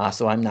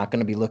 So I'm not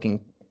going to be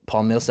looking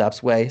Paul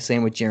Millsap's way.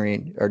 Same with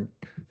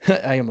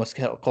I almost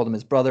called him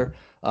his brother,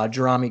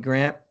 Jerami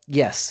Grant.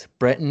 Yes,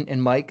 Breton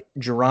and Mike,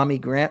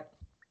 Jerami Grant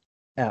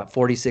at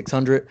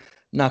 4,600.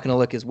 Not going to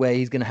look his way.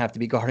 He's going to have to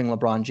be guarding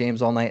LeBron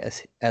James all night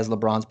as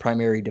LeBron's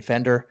primary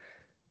defender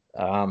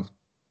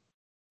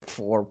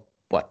for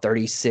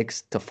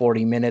 36 to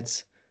 40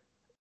 minutes.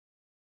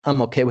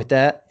 I'm okay with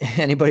that.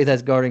 Anybody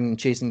that's guarding and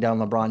chasing down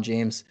LeBron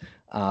James,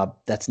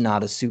 that's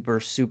not a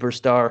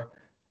superstar.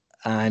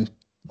 I'm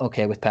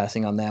okay with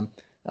passing on them.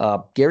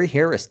 Gary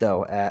Harris,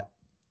 though,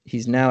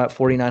 he's now at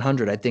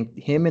 4,900. I think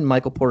him and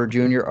Michael Porter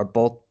Jr. are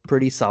both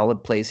pretty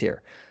solid plays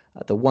here.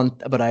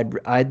 But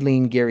I'd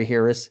lean Gary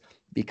Harris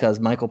because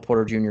Michael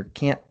Porter Jr.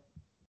 can't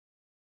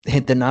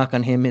hit. The knock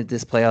on him in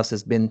this playoffs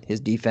has been his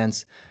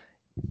defense.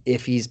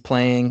 If he's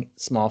playing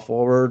small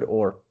forward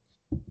or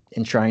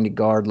in trying to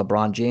guard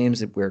LeBron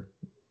James, where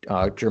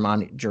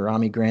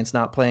Jerami Grant's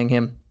not playing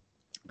him,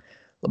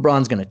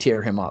 LeBron's going to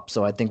tear him up.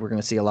 So I think we're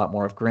going to see a lot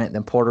more of Grant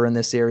than Porter in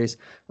this series,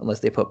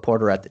 unless they put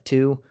Porter at the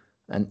 2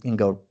 and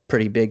go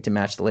pretty big to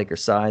match the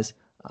Lakers' size.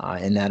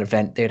 In that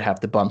event, they'd have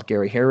to bump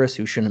Gary Harris,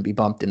 who shouldn't be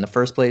bumped in the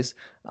first place.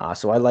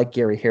 So I like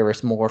Gary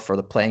Harris more for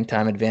the playing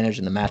time advantage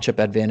and the matchup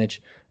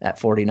advantage at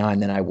 49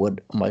 than I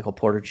would Michael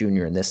Porter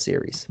Jr. in this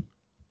series.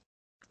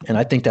 And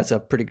I think that's a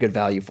pretty good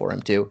value for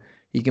him, too.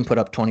 He can put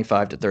up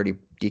 25 to 30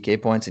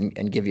 DK points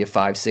and give you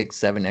 5, 6,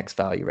 7x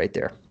value right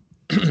there.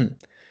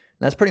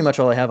 That's pretty much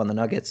all I have on the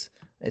Nuggets.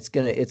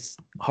 It's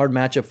hard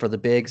matchup for the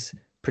bigs,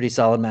 pretty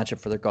solid matchup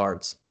for their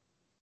guards.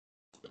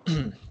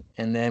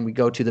 And then we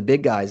go to the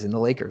big guys in the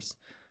Lakers.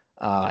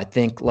 I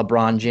think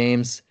LeBron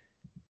James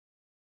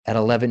at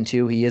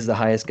 11-2, he is the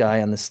highest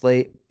guy on the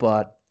slate,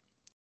 but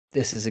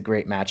this is a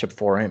great matchup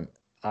for him.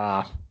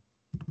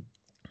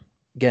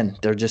 Again,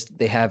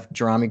 they have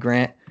Jerami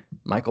Grant,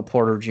 Michael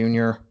Porter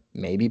Jr.,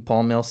 maybe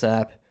Paul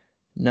Millsap,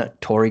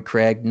 Torrey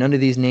Craig. None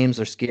of these names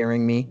are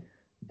scaring me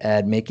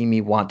and making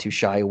me want to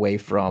shy away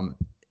from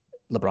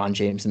LeBron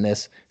James in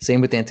this.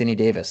 Same with Anthony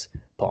Davis,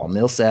 Paul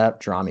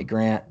Millsap, Jerami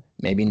Grant,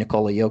 maybe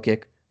Nikola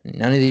Jokic.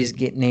 None of these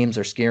names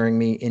are scaring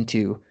me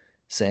into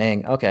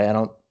saying, okay, I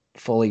don't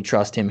fully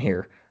trust him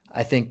here.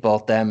 I think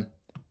both them,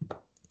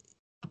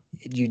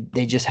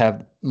 they just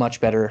have much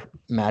better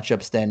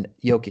matchups than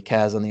Jokic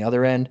has on the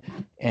other end,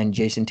 and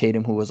Jason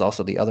Tatum, who was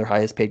also the other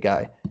highest paid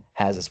guy,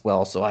 has as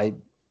well. So I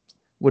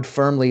would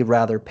firmly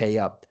rather pay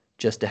up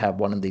just to have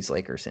one of these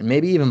Lakers, and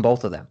maybe even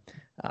both of them.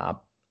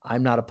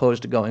 I'm not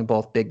opposed to going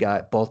both big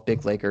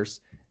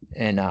Lakers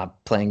and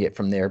playing it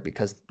from there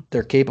because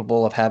they're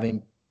capable of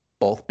having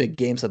both big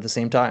games at the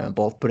same time and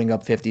both putting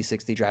up 50,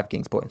 60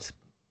 DraftKings points.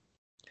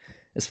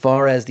 As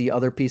far as the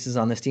other pieces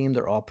on this team,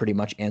 they're all pretty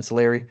much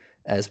ancillary,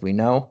 as we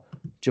know.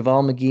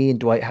 JaVale McGee and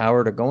Dwight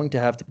Howard are going to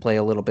have to play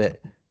a little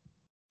bit.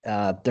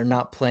 They're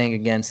not playing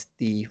against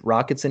the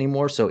Rockets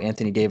anymore, so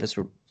Anthony Davis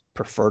would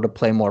prefer to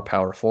play more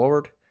power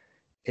forward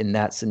in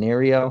that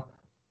scenario.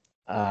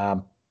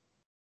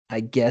 I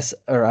guess,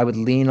 or I would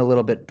lean a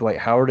little bit Dwight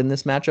Howard in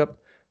this matchup,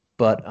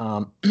 but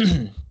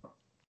I'm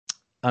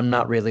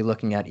not really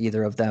looking at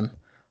either of them,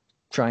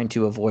 trying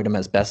to avoid them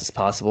as best as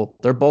possible.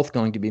 They're both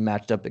going to be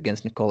matched up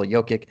against Nikola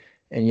Jokic,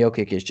 and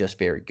Jokic is just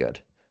very good.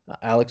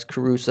 Alex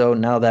Caruso,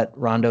 now that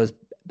Rondo's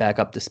back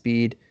up to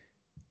speed,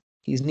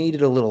 he's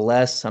needed a little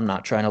less. I'm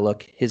not trying to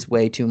look his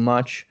way too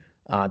much.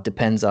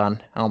 Depends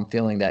on how I'm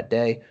feeling that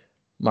day.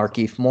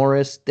 Markieff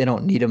Morris, they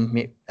don't need him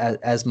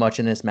as much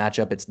in this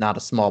matchup. It's not a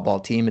small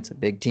ball team. It's a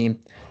big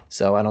team.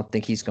 So I don't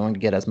think he's going to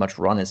get as much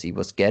run as he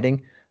was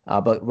getting.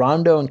 But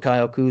Rondo and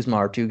Kyle Kuzma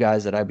are two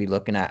guys that I'd be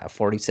looking at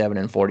 47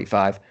 and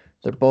 45.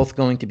 They're both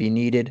going to be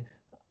needed.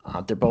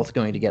 They're both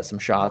going to get some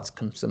shots,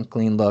 some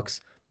clean looks.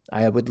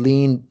 I would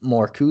lean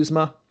more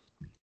Kuzma.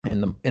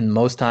 In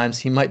most times,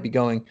 he might be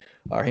guarding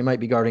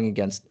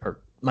against,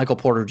 or Michael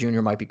Porter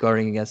Jr. might be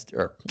guarding against,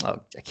 or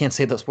I can't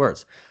say those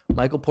words.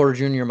 Michael Porter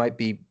Jr. might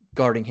be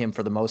guarding him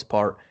for the most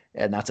part,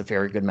 and that's a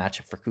very good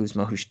matchup for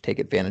Kuzma, who should take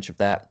advantage of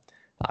that.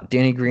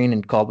 Danny Green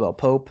and Caldwell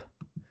Pope,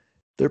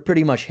 they're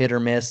pretty much hit or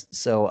miss,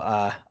 so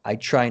I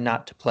try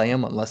not to play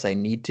them unless I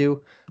need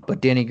to, but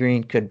Danny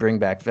Green could bring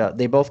back value.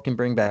 They both can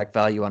bring back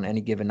value on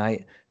any given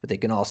night, but they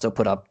can also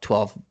put up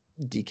 12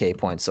 DK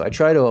points, so I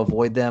try to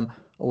avoid them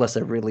unless I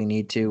really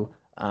need to.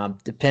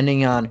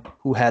 Depending on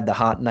who had the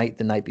hot night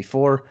the night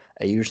before,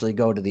 I usually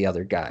go to the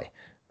other guy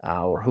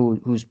or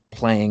who's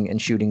playing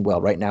and shooting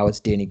well. Right now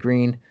it's Danny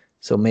Green,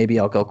 so maybe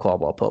I'll go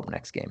Caldwell Pope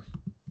next game.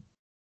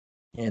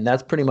 And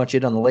that's pretty much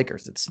it on the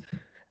Lakers. It's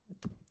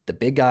the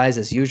big guys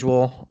as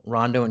usual.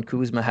 Rondo and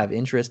Kuzma have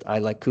interest. I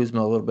like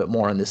Kuzma a little bit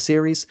more in this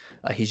series.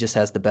 He just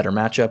has the better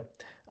matchup.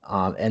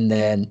 And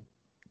then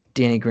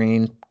Danny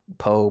Green,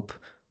 Pope,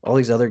 all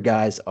these other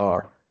guys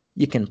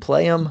you can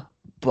play them,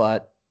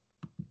 but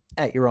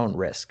at your own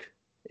risk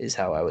is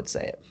how I would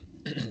say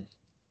it.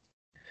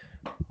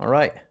 All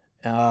right.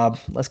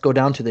 Let's go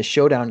down to the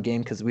showdown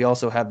game because we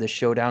also have this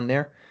showdown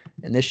there.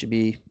 And this should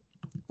be,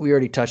 we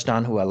already touched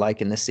on who I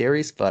like in this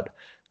series, but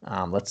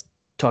let's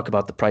talk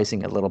about the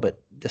pricing, a little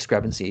bit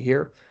discrepancy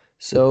here.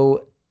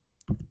 So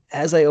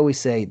as I always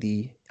say,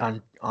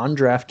 on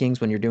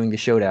DraftKings, when you're doing the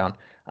showdown,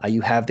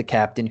 you have the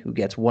captain who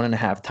gets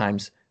 1.5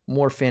 times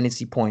more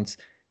fantasy points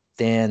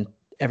than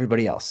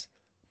everybody else.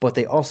 But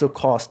they also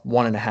cost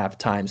 1.5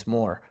 times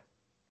more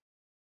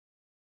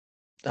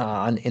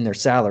in their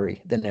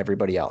salary than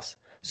everybody else.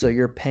 So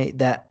you're paying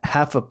that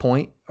half a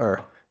point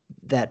or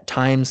that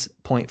times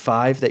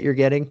 0.5 that you're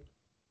getting,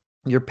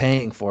 you're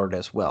paying for it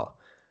as well.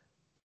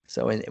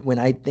 So when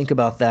I think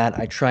about that,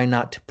 I try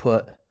not to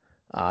put,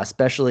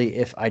 especially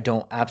if I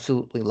don't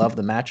absolutely love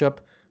the matchup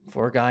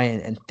for a guy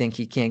and think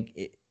he can't.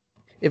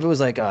 If it was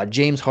like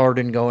James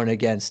Harden going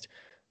against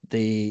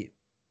the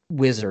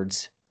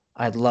Wizards,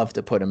 I'd love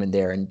to put him in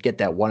there and get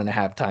that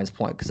 1.5 times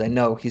point because I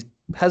know he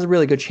has a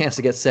really good chance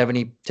to get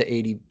 70 to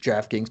 80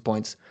 DraftKings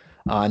points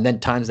and then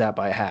times that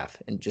by half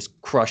and just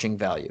crushing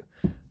value.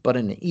 But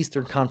in the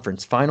Eastern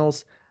Conference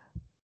Finals,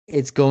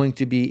 it's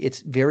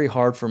very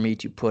hard for me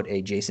to put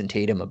a Jason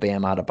Tatum, a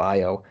Bam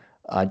Adebayo,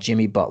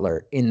 Jimmy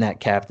Butler in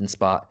that captain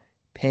spot,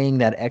 paying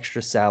that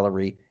extra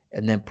salary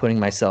and then putting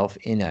myself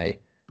in a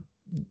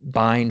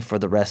bind for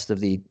the rest of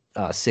the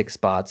 6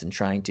 spots and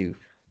trying to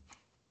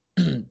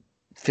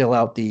fill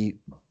out the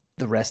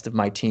rest of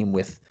my team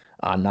with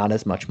not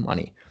as much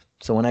money.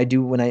 So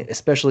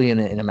especially in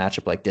a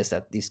matchup like this,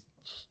 that these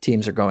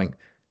teams are going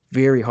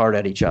very hard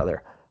at each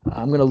other,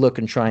 I'm going to look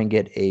and try and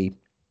get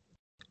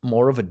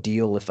more of a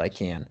deal if I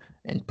can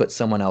and put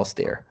someone else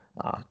there.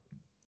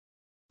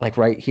 Like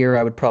right here,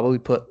 I would probably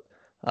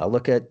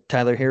look at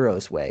Tyler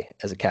Hero's way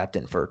as a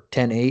captain for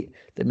 10-8.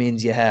 That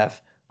means you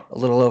have a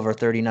little over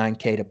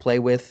 $39K to play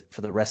with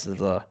for the rest of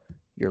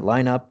your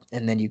lineup,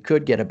 and then you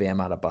could get a Bam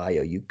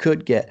Adebayo. You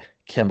could get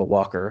Kemba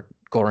Walker,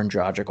 Goran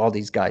Dragic, all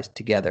these guys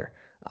together.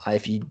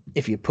 If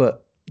you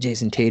put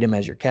Jason Tatum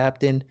as your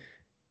captain,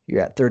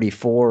 you're at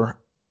 34,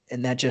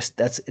 and that's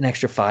an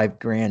extra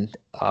 $5,000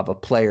 of a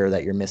player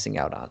that you're missing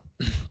out on.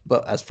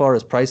 But as far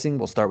as pricing,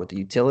 we'll start with the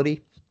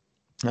utility.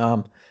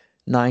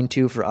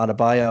 9.2 for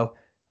Adebayo.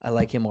 I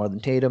like him more than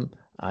Tatum.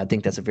 I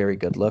think that's a very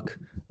good look.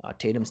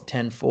 Tatum's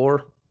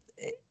 10.4.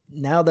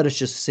 Now that it's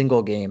just a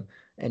single game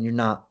and you're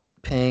not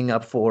paying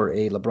up for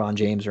a LeBron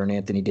James or an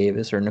Anthony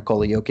Davis or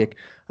Nikola Jokic,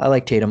 I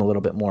like Tatum a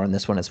little bit more on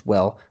this one as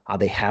well.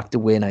 They have to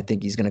win. I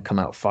think he's going to come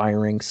out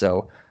firing.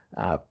 So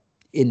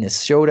in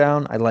this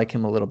showdown, I like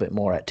him a little bit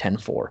more at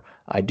 10.4.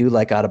 I do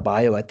like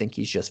Adebayo. I think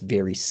he's just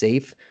very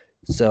safe.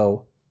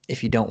 So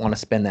if you don't want to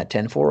spend that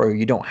 10.4 or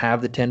you don't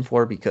have the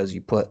 10.4 because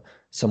you put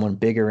someone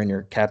bigger in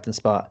your captain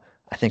spot,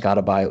 I think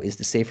Adebayo is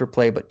the safer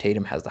play, but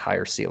Tatum has the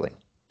higher ceiling.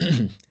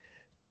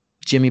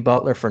 Jimmy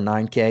Butler for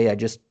 9K.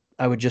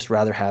 I would just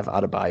rather have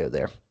Adebayo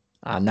there.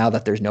 Now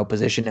that there's no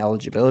position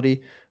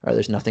eligibility or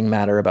there's nothing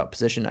matter about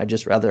position, I'd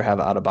just rather have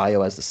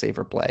Adebayo as the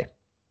safer play.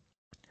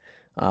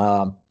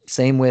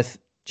 Same with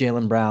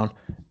Jaylen Brown.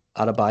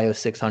 Adebayo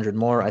 600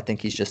 more. I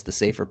think he's just the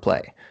safer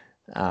play.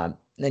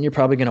 Then you're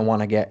probably going to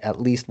want to get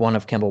at least one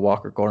of Kemba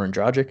Walker, Goran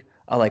Dragic.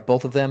 I like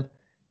both of them.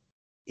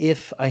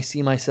 If I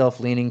see myself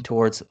leaning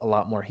towards a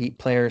lot more Heat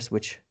players,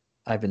 which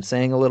I've been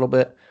saying a little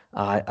bit,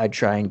 I'd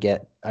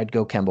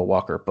go Kemba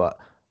Walker, but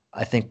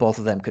I think both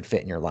of them could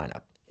fit in your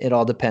lineup. It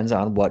all depends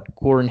on what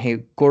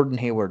Gordon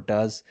Hayward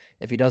does.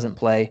 If he doesn't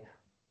play,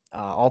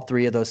 all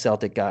three of those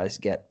Celtic guys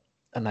get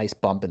a nice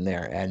bump in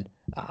there, and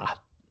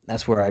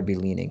that's where I'd be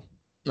leaning.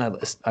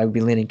 I would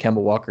be leaning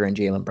Kemba Walker and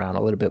Jaylen Brown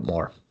a little bit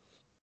more.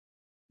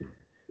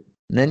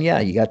 And then,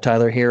 you got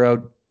Tyler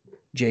Herro,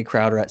 Jay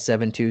Crowder at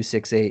 7'2",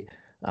 6'8".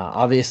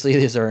 Obviously,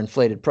 these are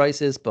inflated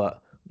prices,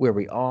 but where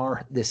we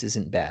are, this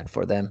isn't bad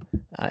for them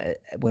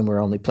when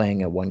we're only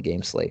playing a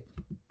one-game slate.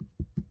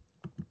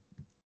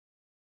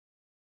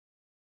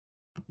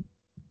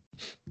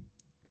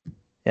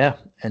 Yeah,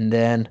 and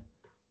then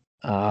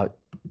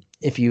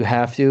if you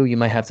have to, you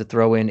might have to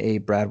throw in a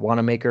Brad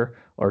Wanamaker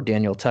or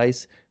Daniel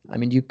Theis. I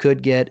mean, you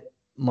could get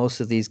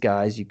most of these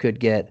guys. You could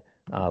get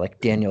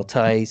like Daniel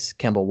Theis,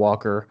 Kemba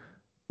Walker,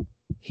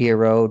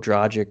 Herro,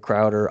 Dragic,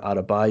 Crowder,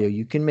 Adebayo.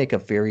 You can make a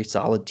very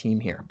solid team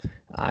here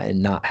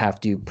and not have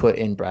to put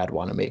in Brad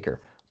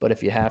Wanamaker. But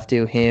if you have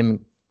to,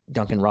 him,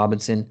 Duncan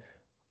Robinson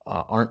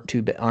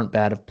aren't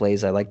bad of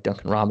plays. I like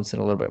Duncan Robinson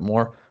a little bit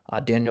more.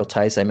 Daniel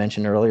Theis, I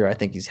mentioned earlier, I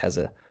think he has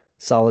a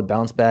solid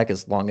bounce back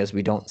as long as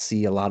we don't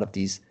see a lot of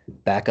these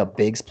backup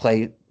bigs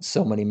play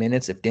so many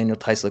minutes. If Daniel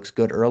Theis looks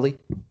good early,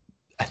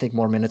 I think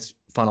more minutes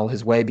funnel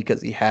his way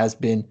because he has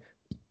been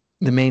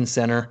the main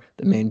center,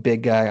 the main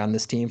big guy on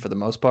this team for the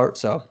most part.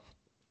 So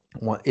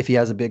if he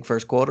has a big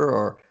first quarter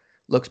or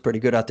looks pretty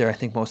good out there, I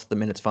think most of the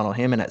minutes funnel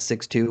him. And at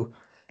 6'2",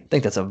 I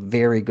think that's a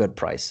very good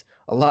price.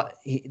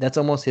 That's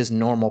almost his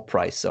normal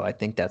price. So I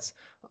think that's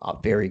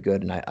very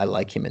good, and I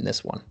like him in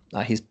this one.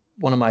 He's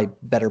one of my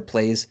better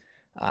plays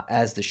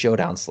as the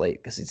showdown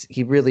slate because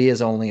he really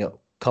is only a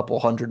couple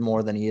hundred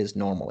more than he is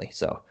normally.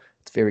 So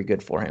it's very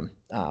good for him.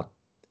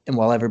 And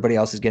while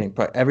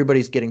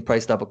everybody's getting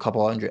priced up a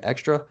couple hundred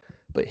extra,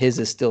 but his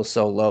is still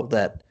so low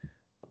that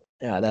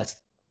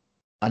that's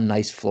a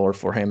nice floor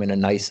for him and a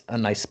nice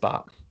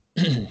spot.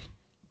 And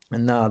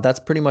that's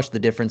pretty much the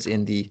difference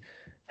in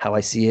how I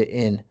see it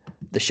in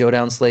the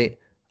showdown slate.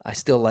 I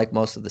still like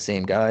most of the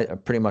same guys,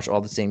 pretty much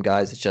all the same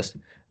guys. It's just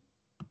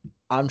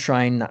I'm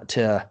trying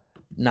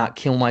not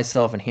kill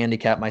myself and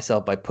handicap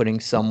myself by putting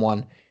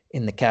someone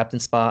in the captain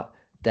spot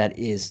that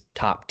is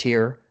top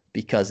tier,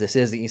 because this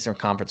is the Eastern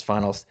Conference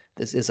Finals.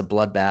 This is a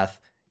bloodbath.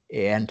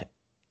 And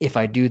if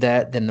I do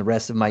that, then the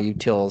rest of my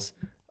utils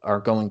are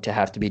going to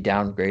have to be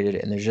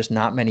downgraded. And there's just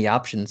not many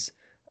options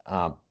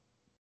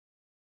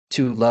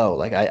too low.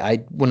 Like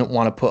I wouldn't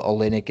want to put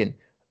Olynyk in,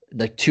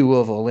 like two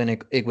of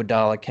Olynyk,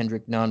 Iguodala,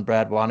 Kendrick Nunn,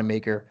 Brad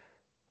Wanamaker,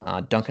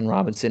 Duncan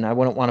Robinson. I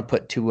wouldn't want to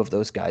put two of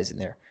those guys in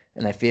there.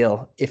 And I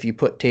feel if you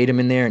put Tatum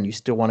in there and you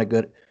still want a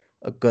good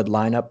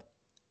lineup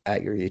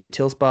at your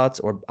util spots,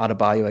 or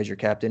Adebayo as your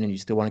captain and you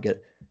still want to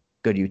get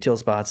good util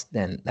spots,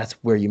 then that's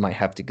where you might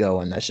have to go,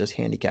 and that's just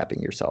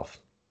handicapping yourself.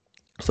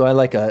 So I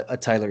like a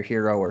Tyler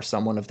Herro or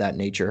someone of that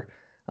nature,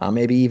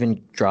 maybe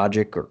even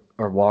Dragic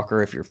or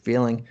Walker if you're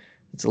feeling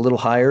it's a little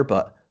higher,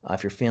 but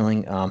if you're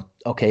feeling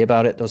okay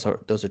about it, those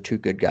are two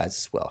good guys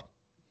as well.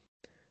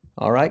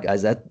 All right,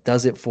 guys, that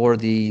does it for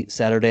the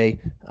Saturday,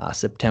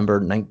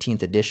 September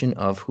 19th edition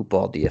of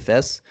Hoopball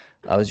DFS.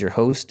 I was your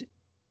host,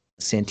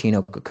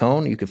 Santino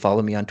Cacone. You can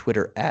follow me on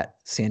Twitter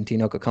at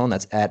Santino Cacone.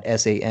 That's at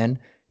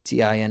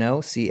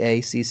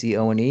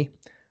SANTINOCACCONE.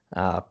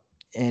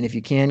 And if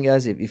you can,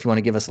 guys, if you want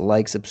to give us a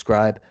like,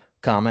 subscribe,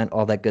 comment,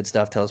 all that good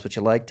stuff, tell us what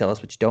you like, tell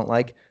us what you don't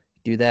like,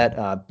 do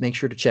that. Make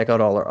sure to check out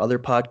all our other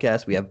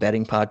podcasts. We have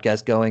betting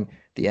podcasts going.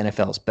 The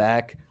NFL's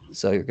back,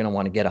 so you're going to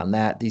want to get on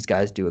that. These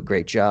guys do a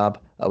great job.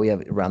 We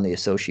have around the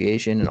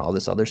association and all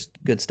this other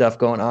good stuff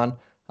going on.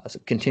 So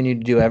continue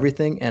to do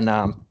everything, and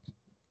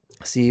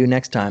see you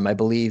next time. I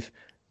believe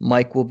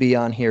Mike will be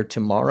on here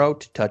tomorrow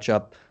to touch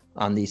up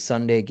on the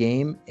Sunday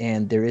game,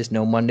 and there is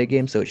no Monday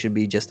game, so it should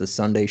be just a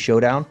Sunday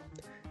showdown.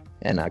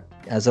 And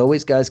as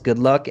always, guys, good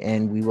luck,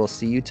 and we will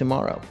see you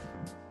tomorrow.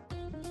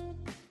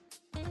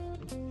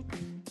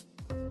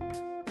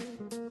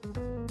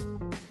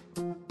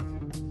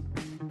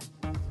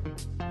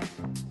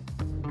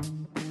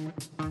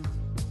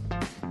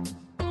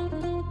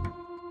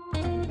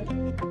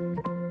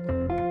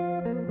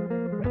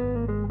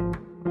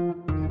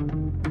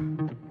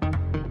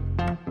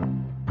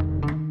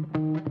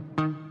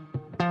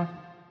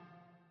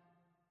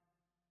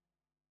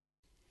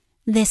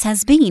 This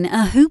has been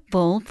a Hoop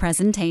Ball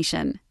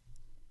presentation.